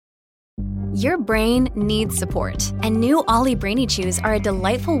Your brain needs support, and new Ollie Brainy Chews are a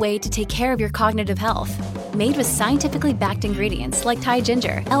delightful way to take care of your cognitive health. Made with scientifically backed ingredients like Thai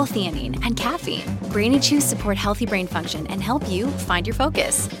ginger, L-theanine, and caffeine, Brainy Chews support healthy brain function and help you find your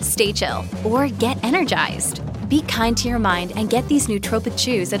focus, stay chill, or get energized. Be kind to your mind and get these nootropic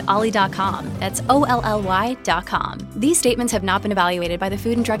chews at ollie.com. That's OLLY.com. These statements have not been evaluated by the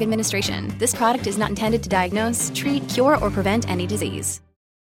Food and Drug Administration. This product is not intended to diagnose, treat, cure, or prevent any disease.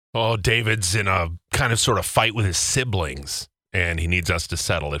 Oh, David's in a kind of sort of fight with his siblings, and he needs us to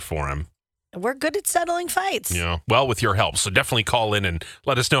settle it for him. We're good at settling fights. Yeah, well, with your help. So definitely call in and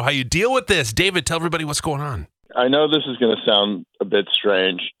let us know how you deal with this. David, tell everybody what's going on. I know this is going to sound a bit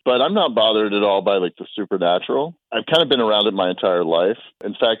strange, but I'm not bothered at all by like the supernatural. I've kind of been around it my entire life.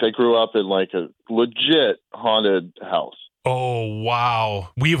 In fact, I grew up in like a legit haunted house. Oh,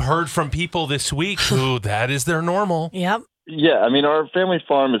 wow. We've heard from people this week who that is their normal. Yep. Yeah, I mean, our family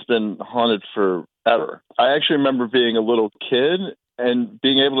farm has been haunted forever. I actually remember being a little kid and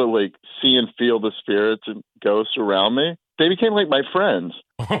being able to like see and feel the spirits and ghosts around me. They became like my friends.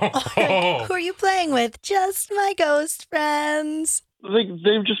 Who are you playing with? Just my ghost friends. Like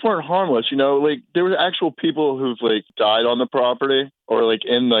they just weren't harmless, you know. Like there were actual people who've like died on the property or like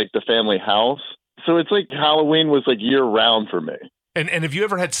in like the family house. So it's like Halloween was like year round for me. And have you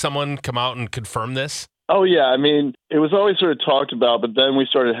ever had someone come out and confirm this? Oh, yeah. I mean, it was always sort of talked about, but then we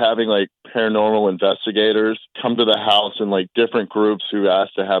started having like paranormal investigators come to the house in like different groups who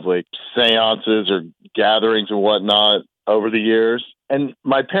asked to have like seances or gatherings and whatnot over the years. And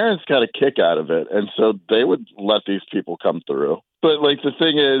my parents got a kick out of it. And so they would let these people come through. But like the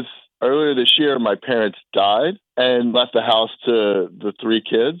thing is, earlier this year, my parents died and left the house to the 3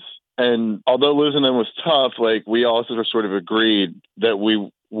 kids. And although losing them was tough, like we also sort of agreed that we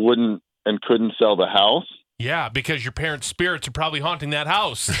wouldn't and couldn't sell the house. Yeah, because your parents' spirits are probably haunting that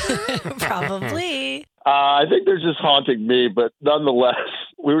house. Probably. I think they're just haunting me, but nonetheless,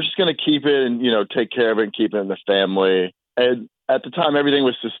 we were just going to keep it and, take care of it and keep it in the family. And at the time, everything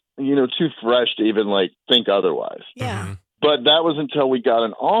was just, too fresh to even like think otherwise. Yeah. Mm-hmm. But that was until we got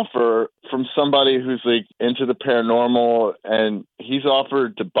an offer from somebody who's like into the paranormal, and he's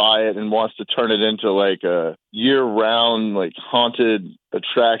offered to buy it and wants to turn it into like a year-round like haunted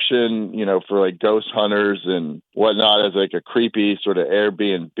attraction, for like ghost hunters and whatnot, as like a creepy sort of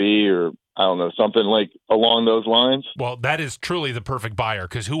Airbnb or I don't know, something like along those lines. Well, that is truly the perfect buyer,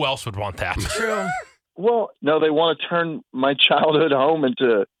 because who else would want that? True. Well, no, they want to turn my childhood home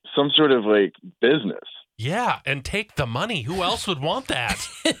into some sort of like business. Yeah, and take the money. Who else would want that?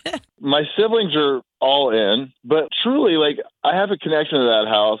 My siblings are all in, but truly, like, I have a connection to that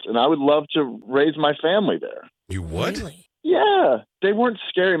house, and I would love to raise my family there. You would? Really? Yeah, they weren't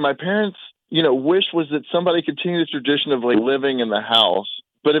scary. My parents, wish was that somebody continue the tradition of like living in the house,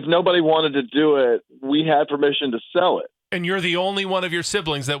 but if nobody wanted to do it, we had permission to sell it. And you're the only one of your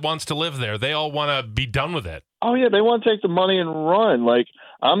siblings that wants to live there. They all want to be done with it. Oh, yeah, they want to take the money and run. Like,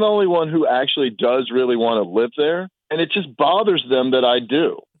 I'm the only one who actually does really want to live there, and it just bothers them that I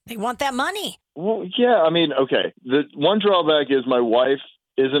do. They want that money. Well, yeah, I mean, okay. The one drawback is my wife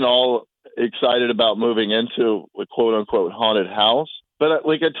isn't all excited about moving into a quote-unquote haunted house. But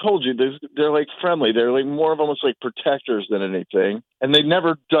like I told you, they're like friendly. They're like more of almost like protectors than anything. And they've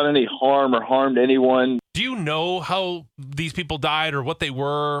never done any harm or harmed anyone. Do you know how these people died or what they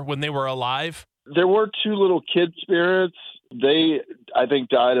were when they were alive? There were 2 little kid spirits. They, I think,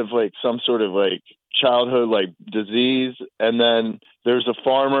 died of like some sort of like childhood like disease. And then there's a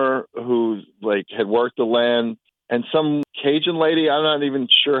farmer who like had worked the land, and some Cajun lady, I'm not even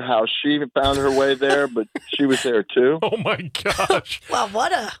sure how she found her way there, but she was there too. Oh my gosh. Well,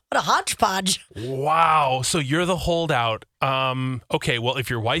 what a hodgepodge. Wow. So you're the holdout. Okay, well, if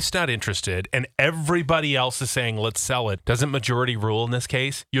your wife's not interested and everybody else is saying let's sell it, doesn't majority rule in this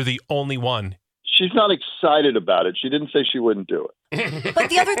case? You're the only one. She's not excited about it. She didn't say she wouldn't do it. But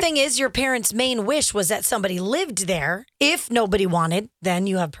the other thing is, your parents' main wish was that somebody lived there. If nobody wanted, then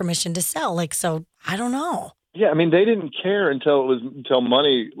you have permission to sell. Like, so I don't know. Yeah, I mean, they didn't care until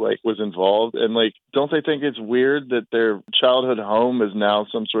money like was involved, and like, don't they think it's weird that their childhood home is now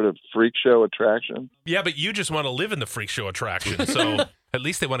some sort of freak show attraction? Yeah, but you just want to live in the freak show attraction, so at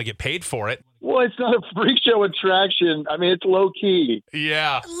least they want to get paid for it. Well, it's not a freak show attraction. I mean, it's low key.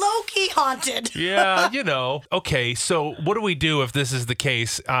 Yeah, low key haunted. Yeah, Okay, so what do we do if this is the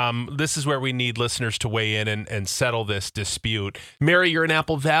case? This is where we need listeners to weigh in and settle this dispute. Mary, you're in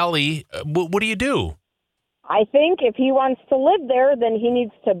Apple Valley. What do you do? I think if he wants to live there, then he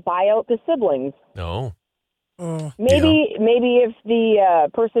needs to buy out the siblings. No. Maybe if the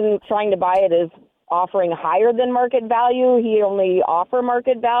person trying to buy it is offering higher than market value, he'd only offer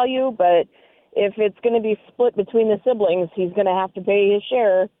market value. But if it's going to be split between the siblings, he's going to have to pay his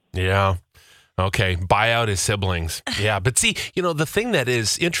share. Yeah. Okay. Buy out his siblings. Yeah. But see, the thing that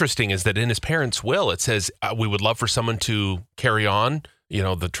is interesting is that in his parents' will, it says, we would love for someone to carry on,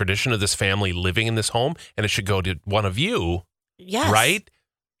 the tradition of this family living in this home, and it should go to one of you. Yes. Right?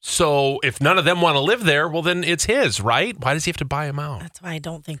 So if none of them want to live there, well, then it's his, right? Why does he have to buy him out? That's why I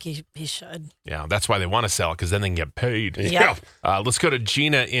don't think he should. Yeah, that's why they want to sell, because then they can get paid. Yep. Let's go to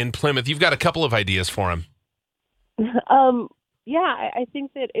Gina in Plymouth. You've got a couple of ideas for him. Yeah, I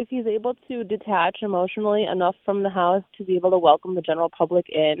think that if he's able to detach emotionally enough from the house to be able to welcome the general public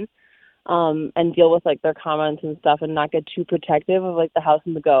in, and deal with like their comments and stuff and not get too protective of like the house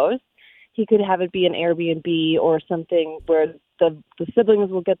and the ghost, he could have it be an Airbnb or something where the siblings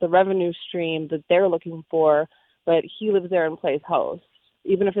will get the revenue stream that they're looking for, but he lives there and plays host.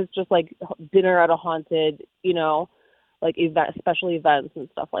 Even if it's just like dinner at a haunted, like special events and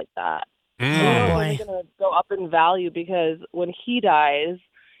stuff like that. It's going to go up in value because when he dies,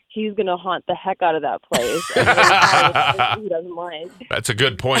 he's going to haunt the heck out of that place. He doesn't like. That's a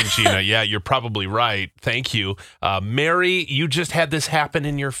good point, Gina. Yeah, you're probably right. Thank you. Mary, you just had this happen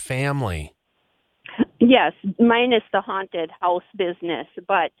in your family. Yes, minus the haunted house business,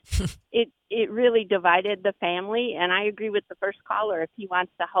 but it really divided the family, and I agree with the first caller. If he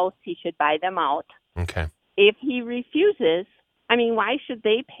wants the house, he should buy them out. Okay. If he refuses, why should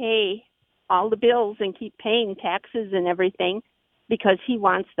they pay all the bills and keep paying taxes and everything because he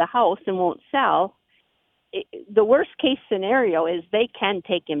wants the house and won't sell? The worst case scenario is they can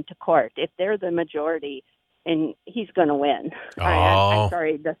take him to court if they're the majority, and he's going to win. Oh. I'm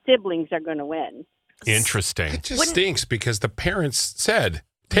sorry, the siblings are going to win. Interesting. It just stinks because the parents said,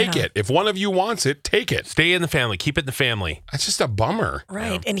 take it. If one of you wants it, take it. Stay in the family. Keep it in the family. That's just a bummer.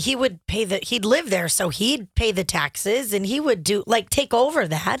 Right. And he would he'd live there, so he'd pay the taxes and he would take over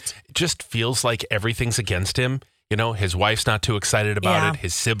that. It just feels like everything's against him. His wife's not too excited about it.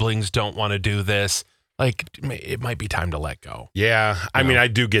 His siblings don't want to do this. Like, it might be time to let go. Yeah. I mean, I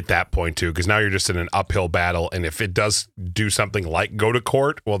do get that point, too, because now you're just in an uphill battle. And if it does do something like go to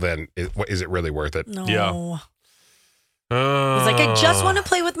court, well, then is it really worth it? No. Yeah. He's like, I just want to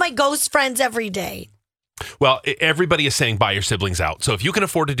play with my ghost friends every day. Well, everybody is saying buy your siblings out. So if you can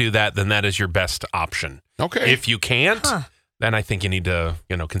afford to do that, then that is your best option. Okay. If you can't, then I think you need to,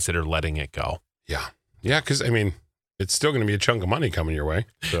 consider letting it go. Yeah. Yeah, because, it's still going to be a chunk of money coming your way.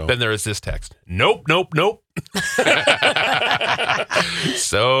 So. Then there is this text. Nope.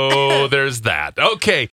 So there's that. Okay.